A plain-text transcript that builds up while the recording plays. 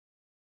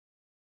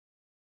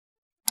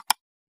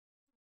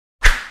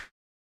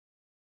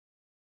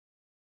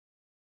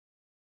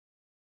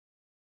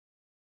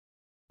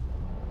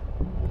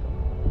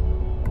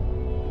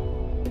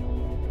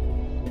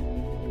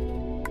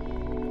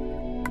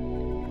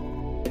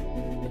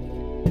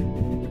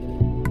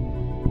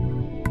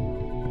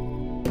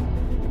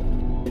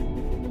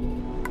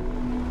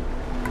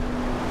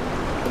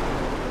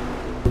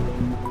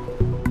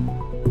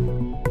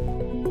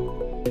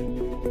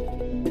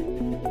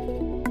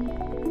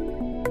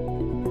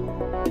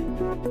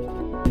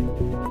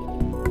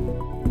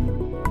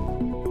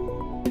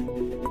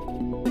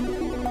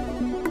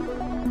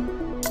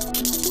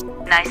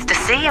Nice to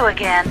see you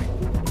again.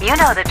 You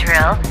know the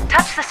drill.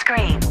 Touch the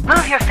screen,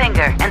 move your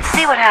finger, and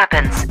see what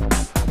happens.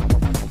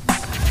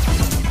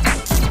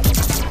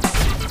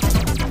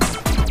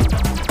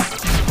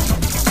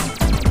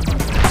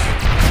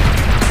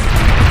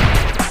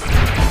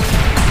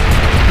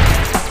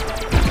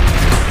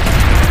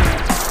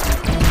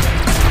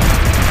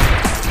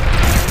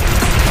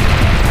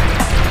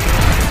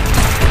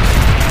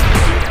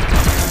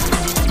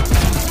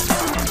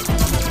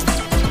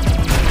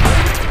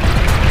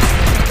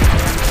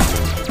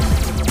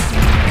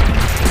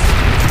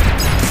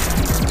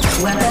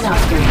 Weapon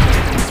upgrade.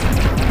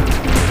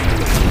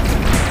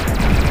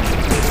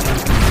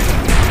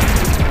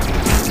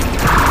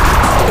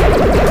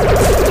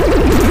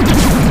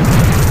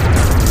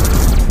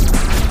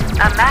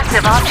 A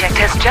massive object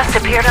has just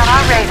appeared on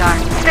our radar.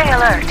 Stay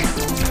alert.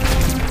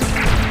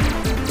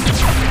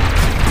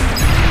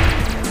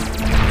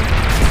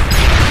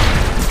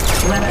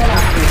 Weapon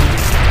upgrade.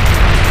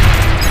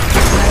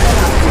 Weapon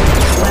upgrade.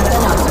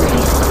 Weapon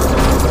upgrade.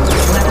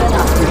 Weapon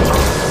upgrade.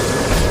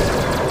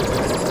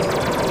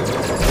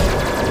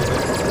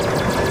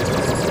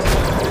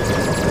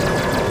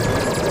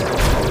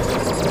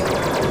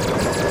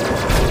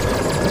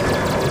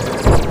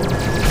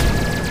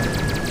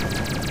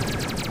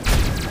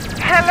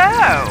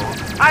 Hello!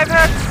 I've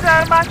heard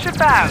so much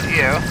about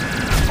you.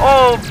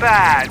 All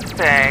bad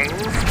things.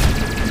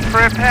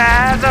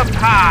 Prepare the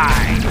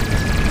pie.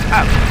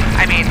 Oh,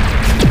 I mean,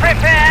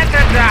 prepare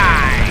to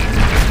die.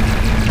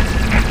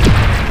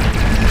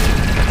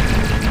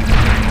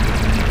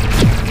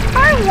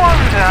 I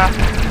wonder,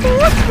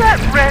 what's that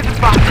red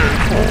button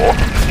for?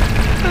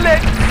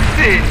 Let's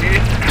see.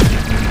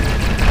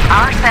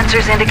 Our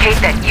sensors indicate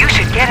that you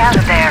should get out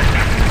of there.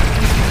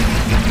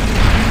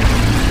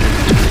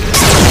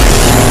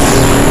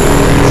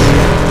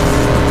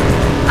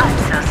 I'm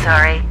so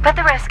sorry, but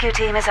the rescue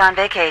team is on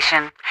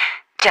vacation.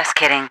 Just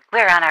kidding,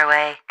 we're on our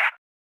way.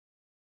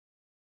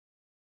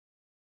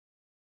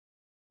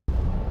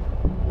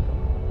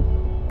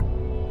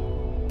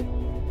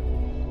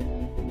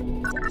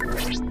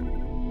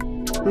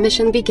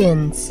 Mission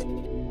begins.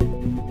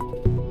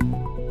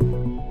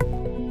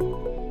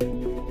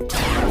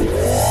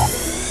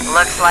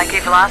 Looks like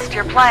you've lost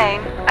your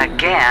plane.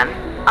 Again.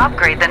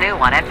 Upgrade the new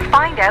one and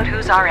find out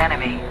who's our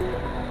enemy.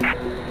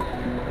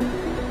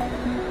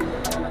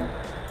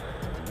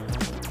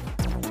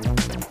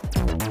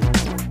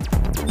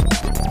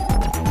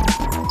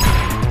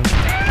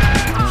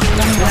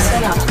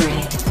 Weapon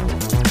upgrade.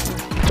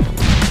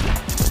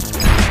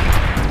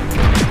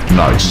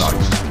 Nice.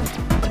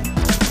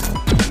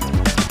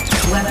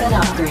 Weapon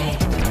upgrade.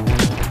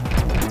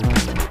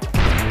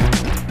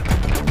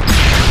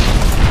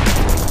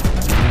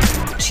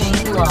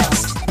 Chain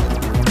lost.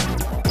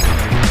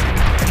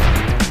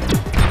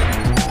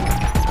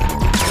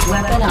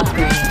 Weapon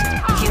upgrade.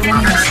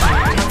 Human rescue.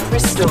 Health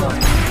restored.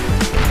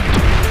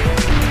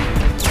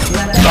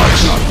 Weapon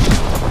upgrade.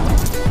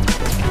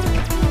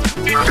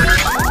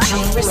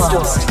 Chain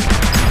restored.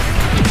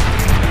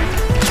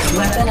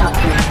 Weapon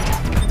upgrade.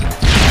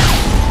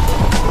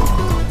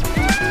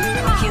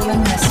 Human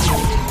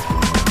rescued.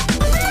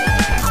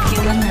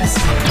 Human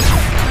rescued.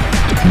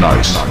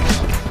 Nice.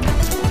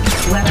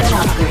 Weapon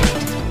upgrade.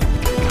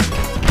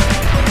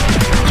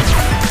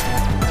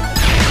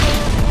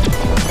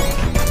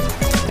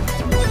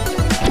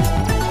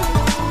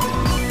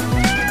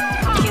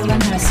 Human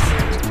rescued.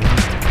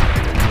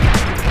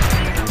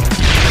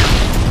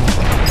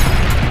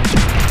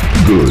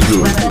 Good.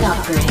 Weapon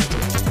upgrade.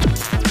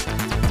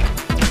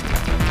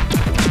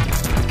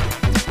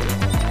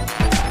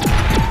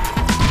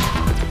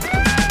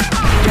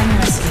 Human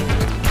rescued.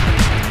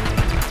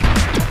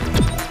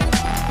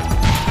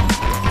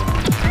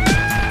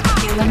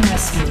 Human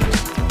rescued.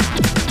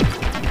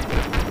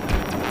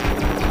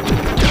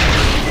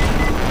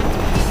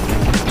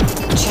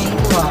 Chain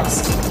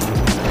lost.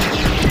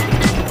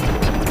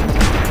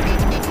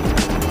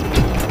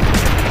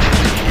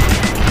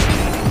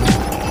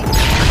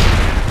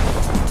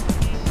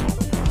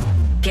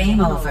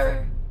 Game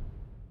over.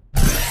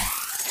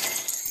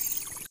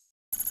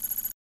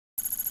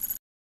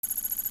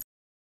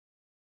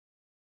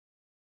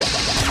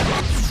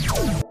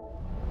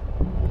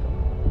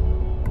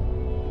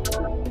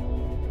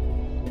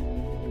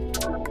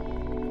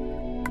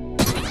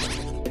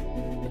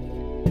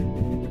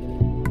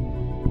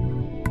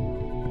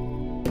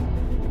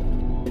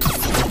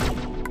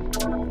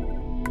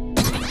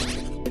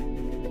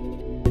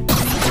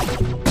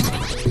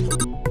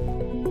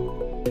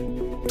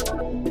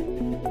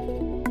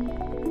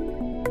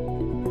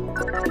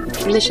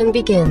 Mission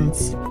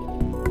begins.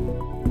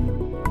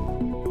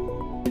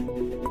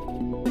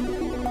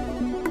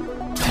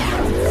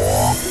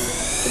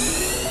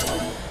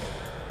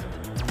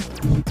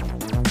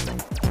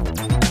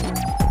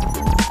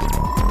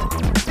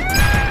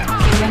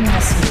 Human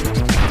rescued.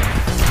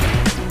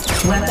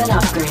 Weapon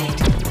upgrade.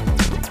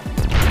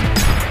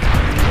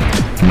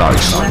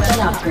 Nice. Weapon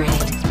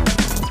upgrade.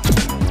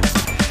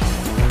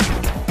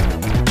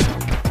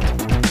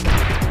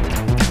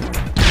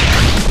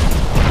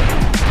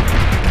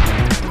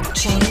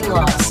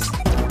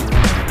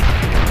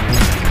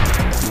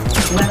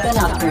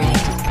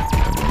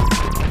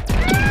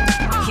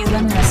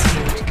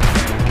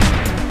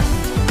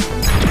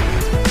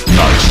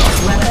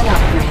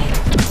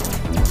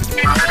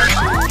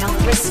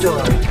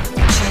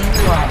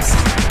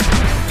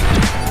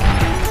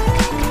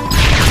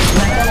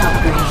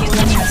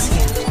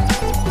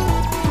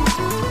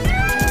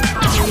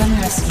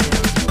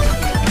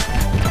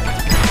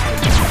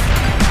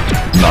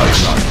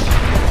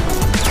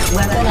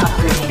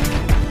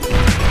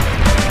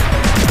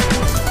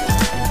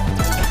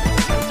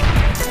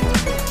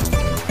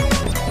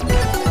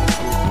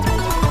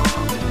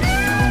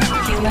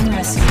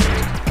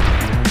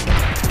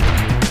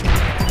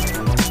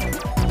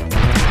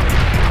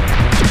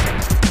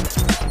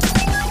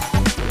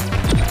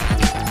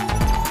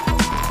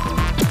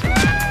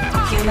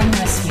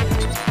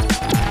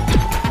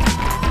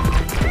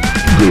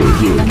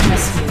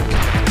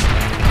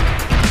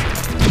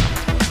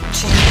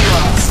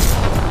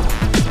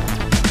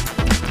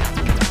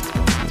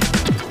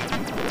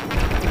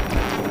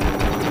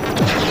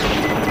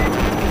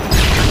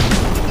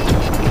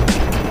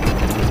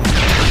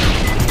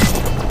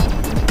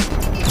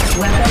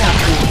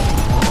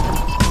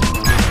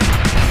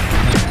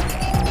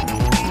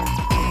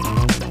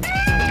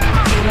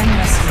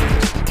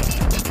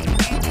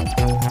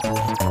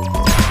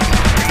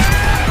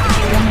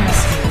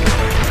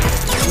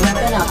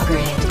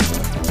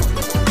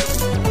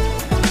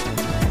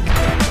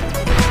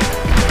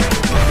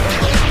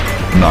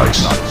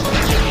 Nice.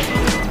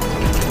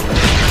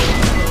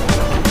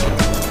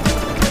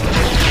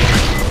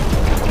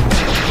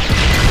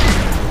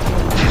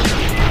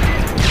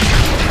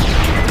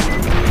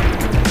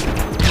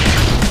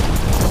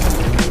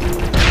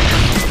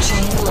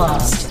 Chain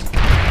lost.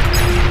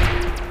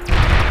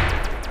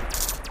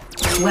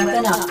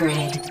 Weapon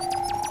upgrade.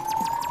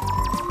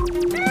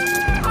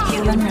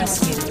 Human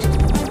rescued.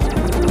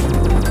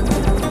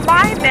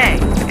 My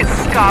name is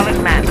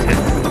Scarlet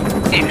Mantis.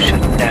 You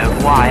should know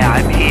why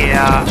I'm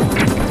here.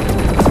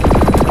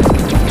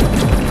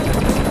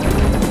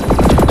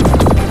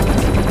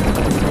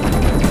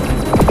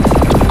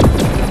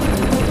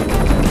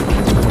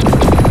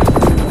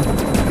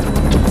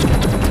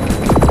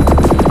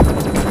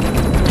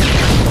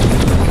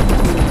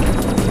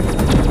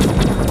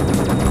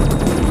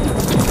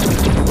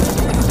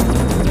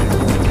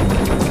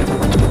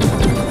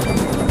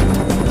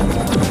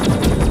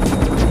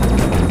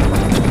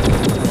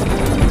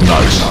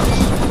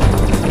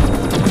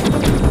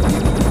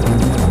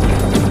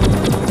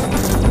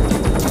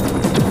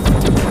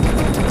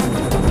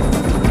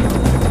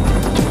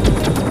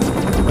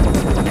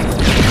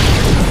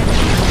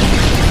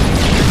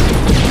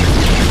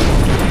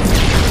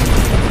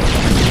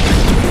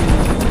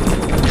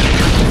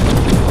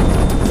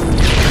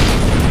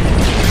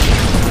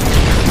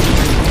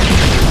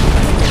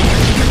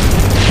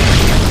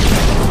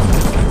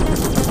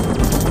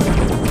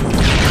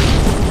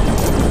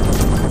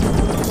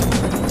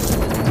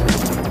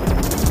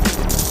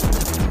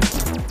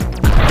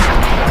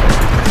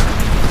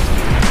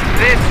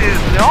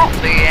 Not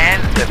the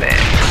end of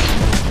it.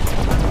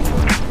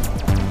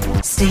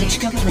 Stage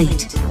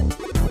complete.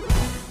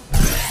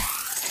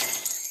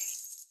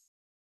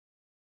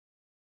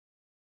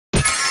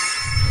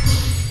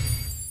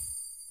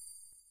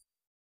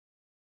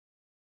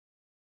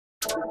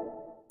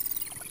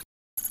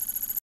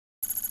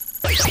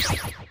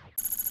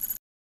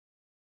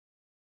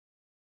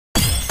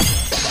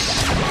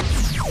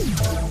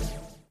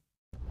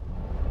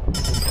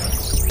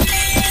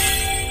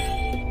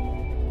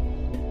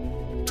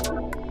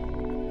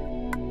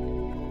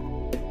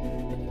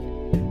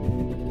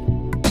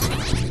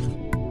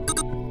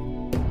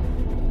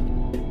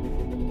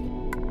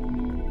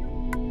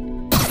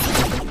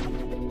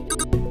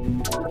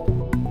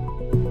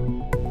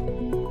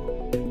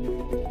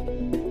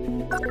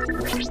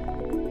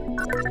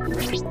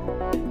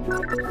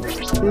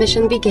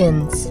 Mission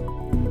begins.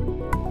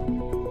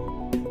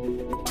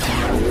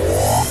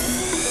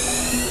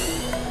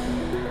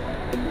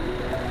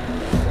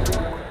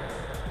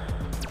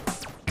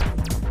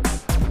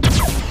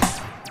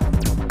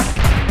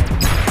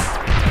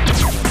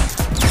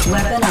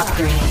 Weapon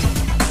upgrade.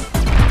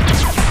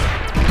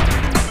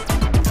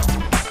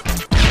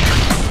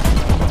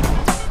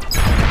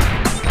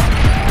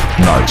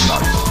 Nice.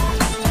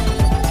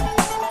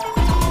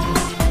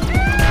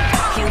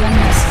 Human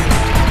rescued.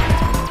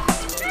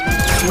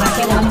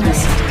 Weapon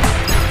upgrade.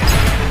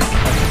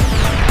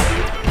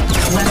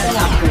 Weapon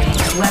upgrade.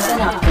 Weapon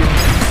upgrade.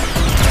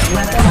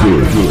 Weapon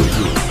Good, upgrade. good,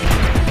 good.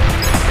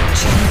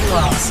 Chain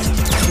lost.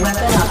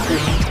 Weapon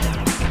upgrade.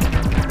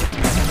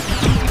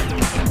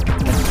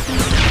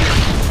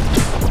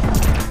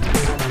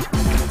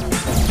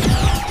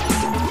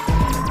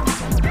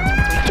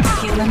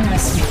 Human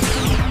rescued.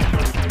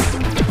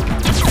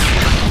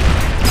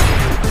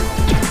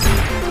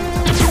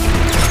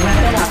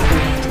 Weapon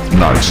upgrade.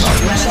 Nice.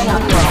 Weapon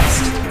up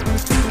lost.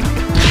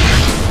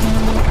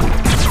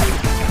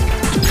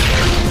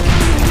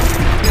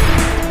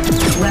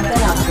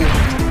 Weapon upgrade.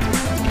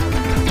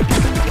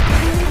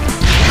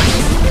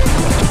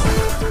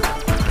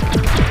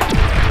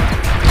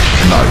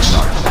 Nice.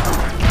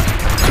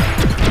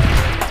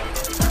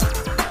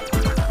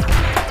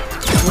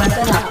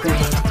 Weapon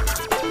upgrade.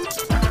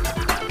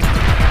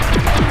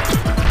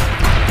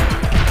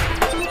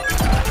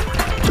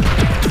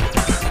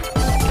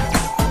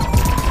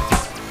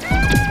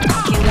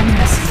 Human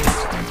rescued.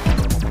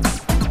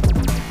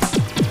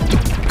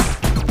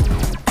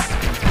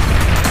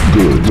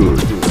 Good, good,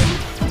 good.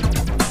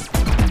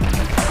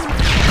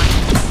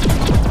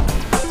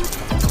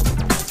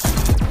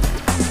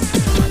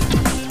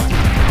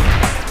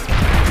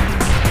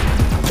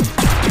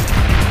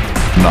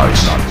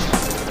 Nice.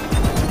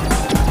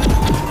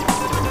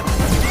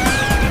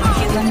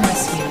 Human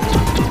rescued.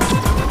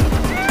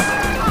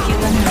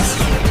 Human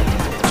rescued.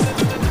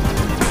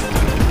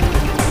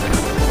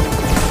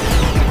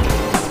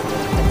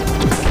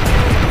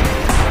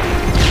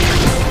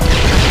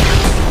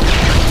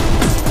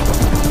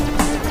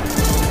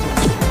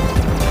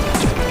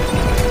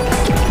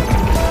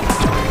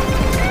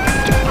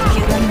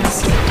 Human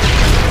rescued.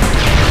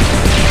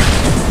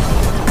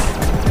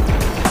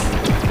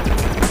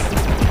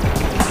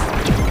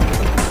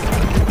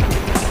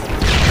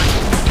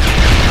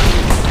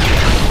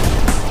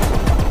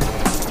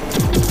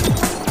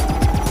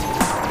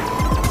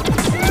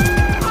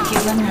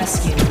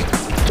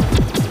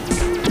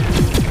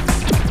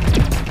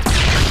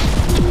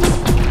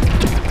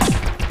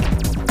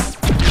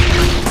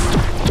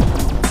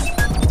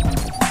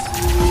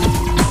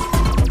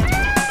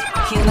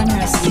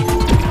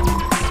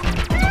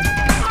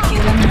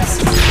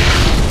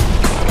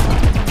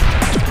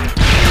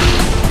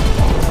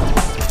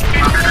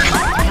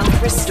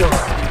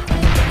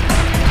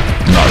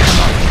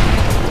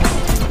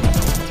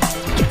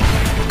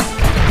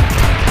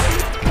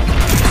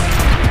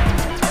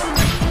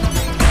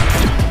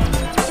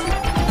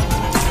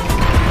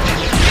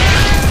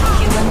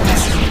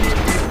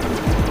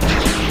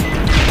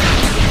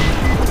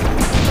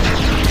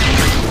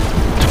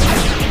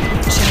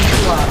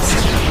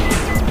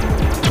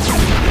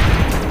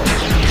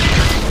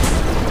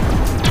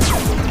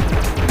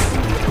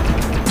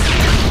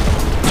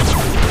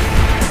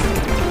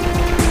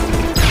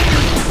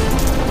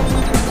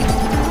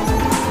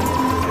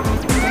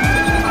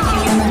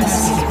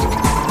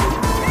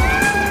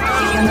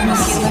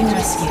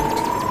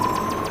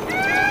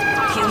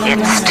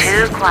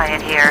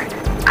 quiet here.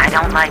 I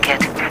don't like it.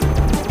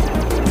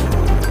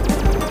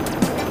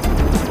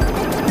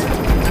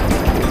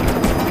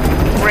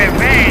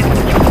 Revenge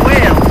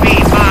will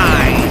be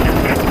mine.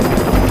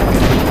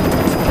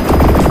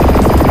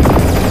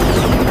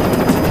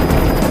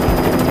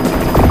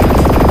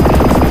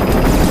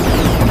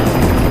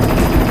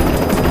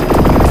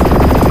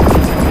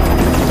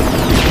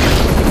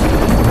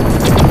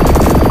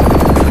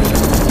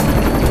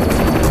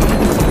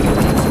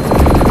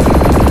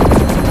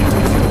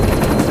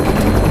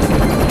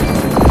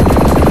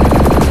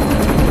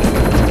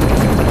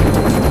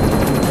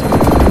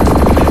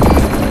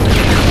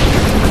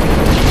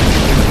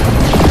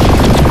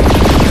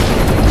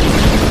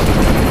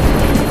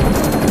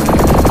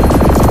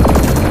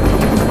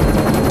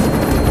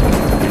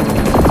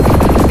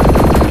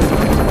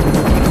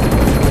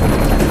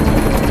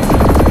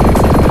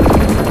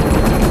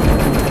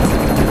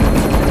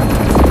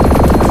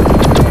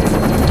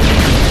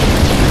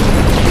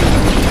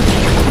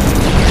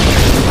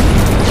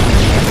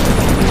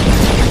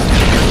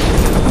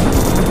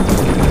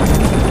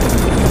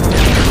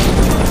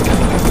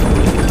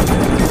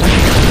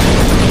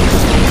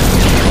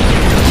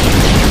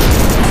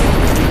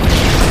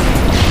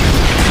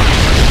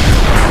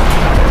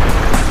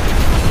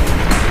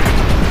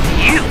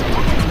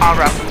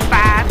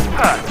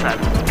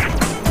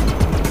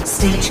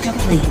 Stage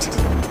complete.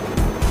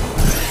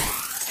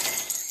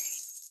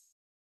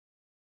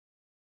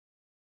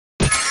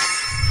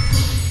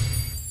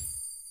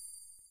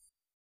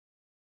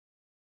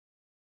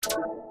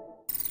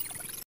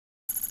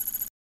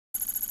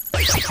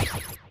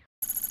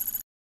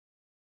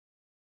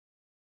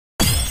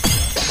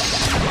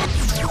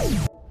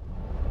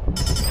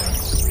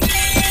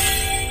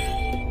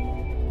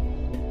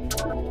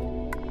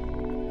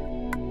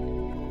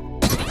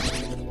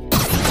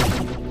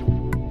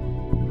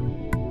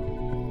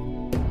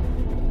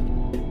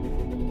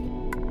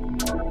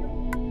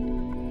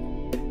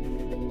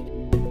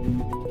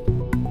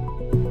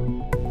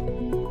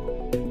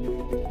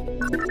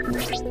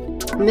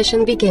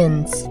 Mission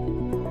begins.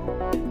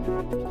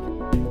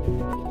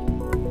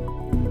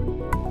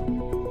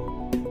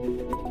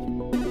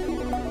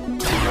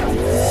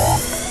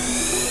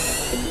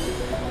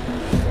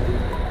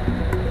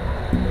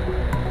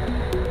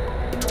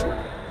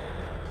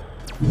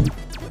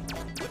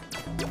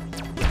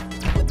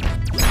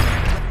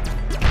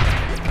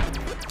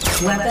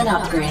 Weapon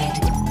upgrade.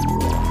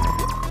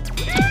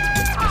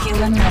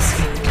 Human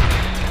rescue.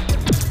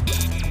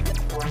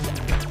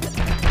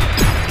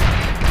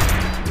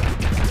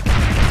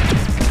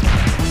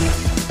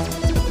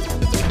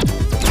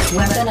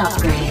 Weapon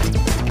upgrade.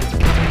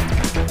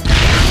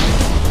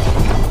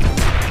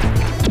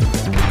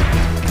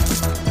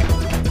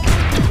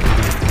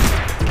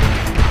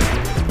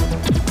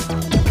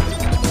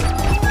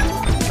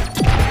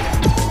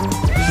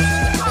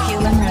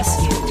 Human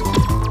rescued.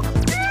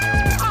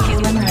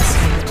 Human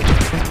rescued.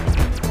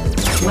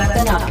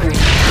 Weapon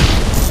upgrade.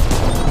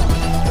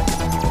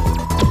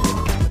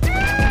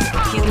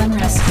 Human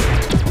rescued.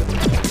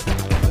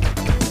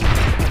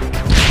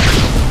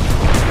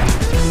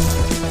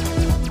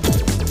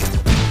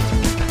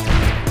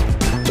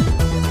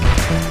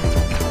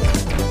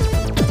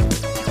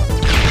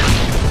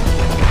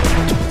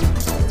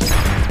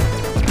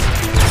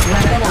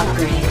 Weapon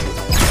upgrade.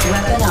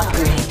 Weapon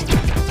upgrade.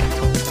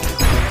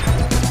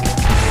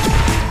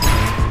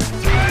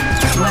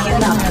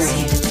 Weapon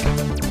upgrade.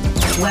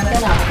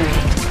 Weapon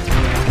upgrade.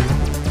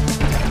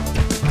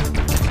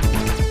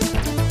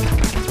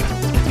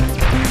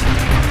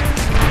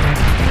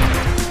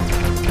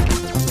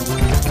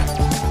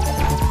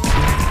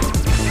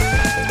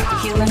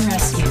 Human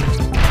rescued.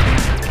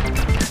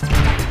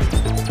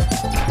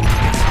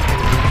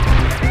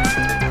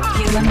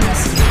 Human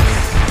rescued.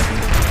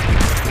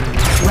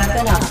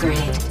 Weapon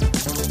upgrade.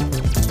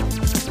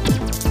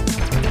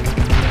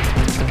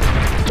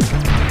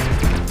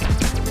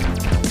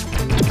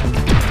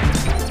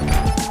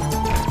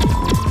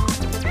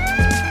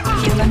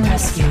 Human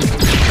rescued.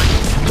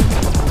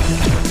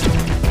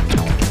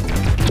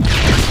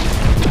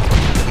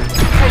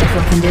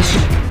 Critical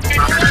condition.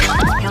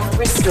 Health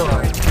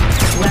restored.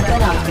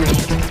 Weapon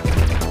upgrade.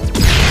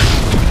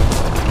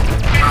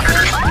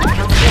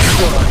 Health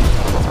restored.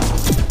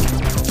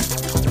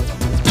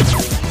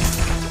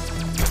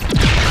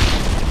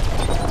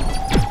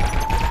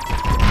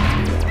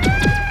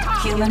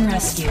 Human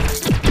rescue.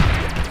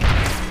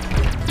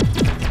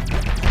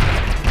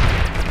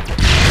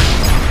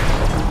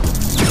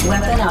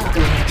 Weapon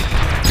upgrade.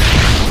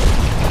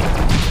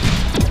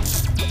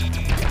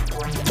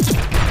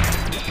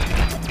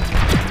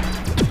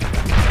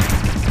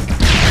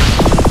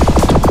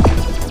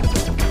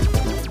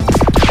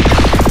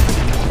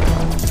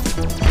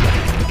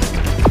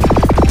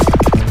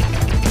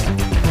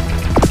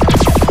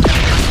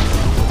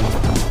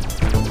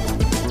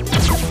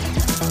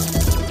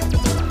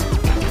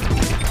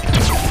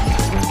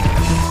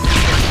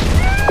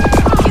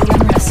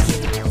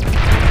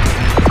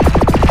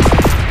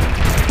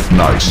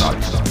 Nice.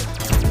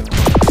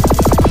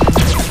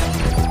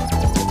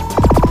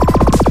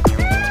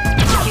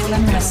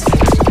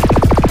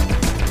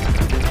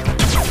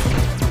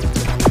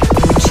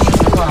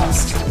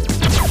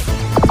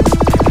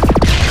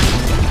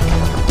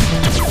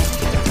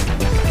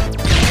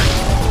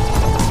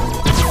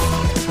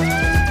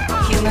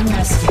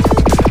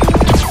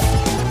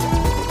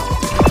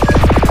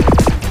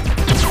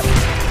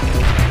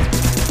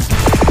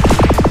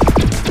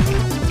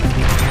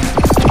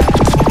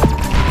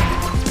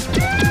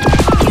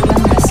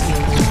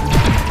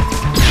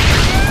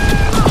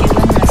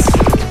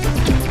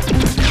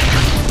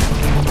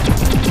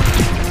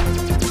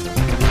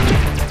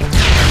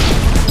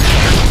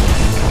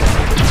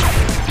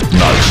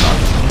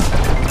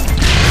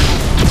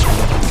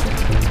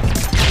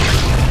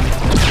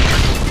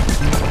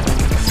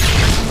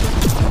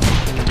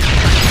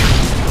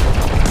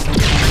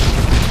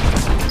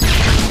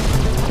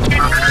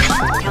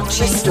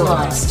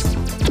 Crystallized.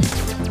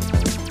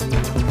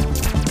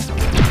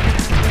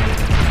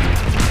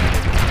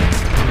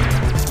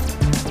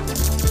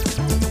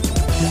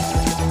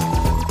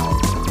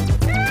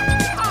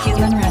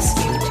 Human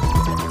rescued.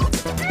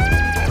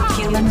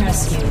 Human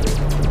rescued.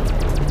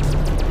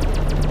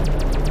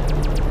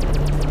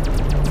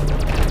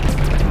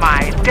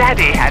 My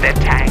daddy had a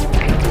tank.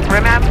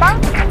 Remember?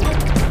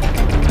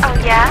 Oh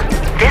yeah?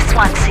 This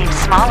one seems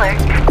smaller.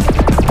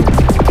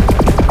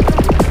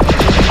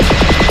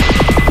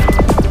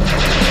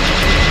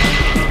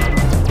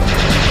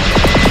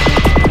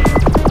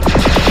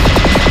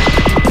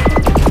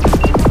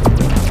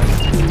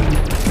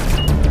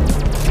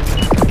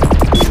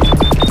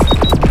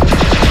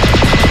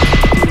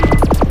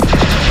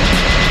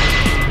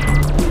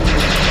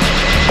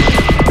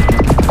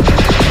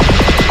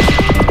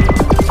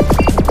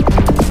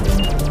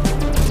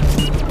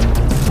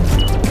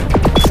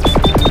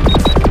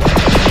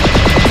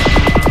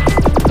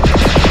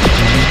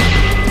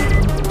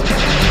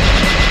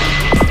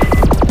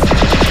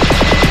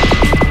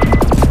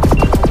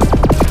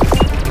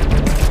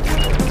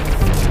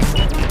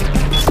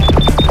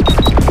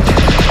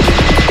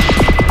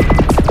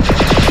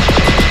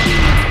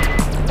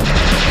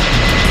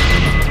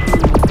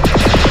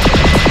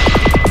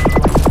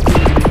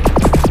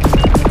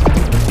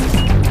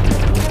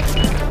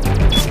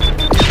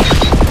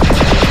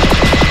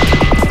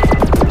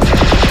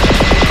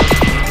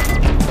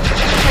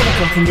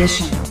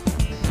 Condition.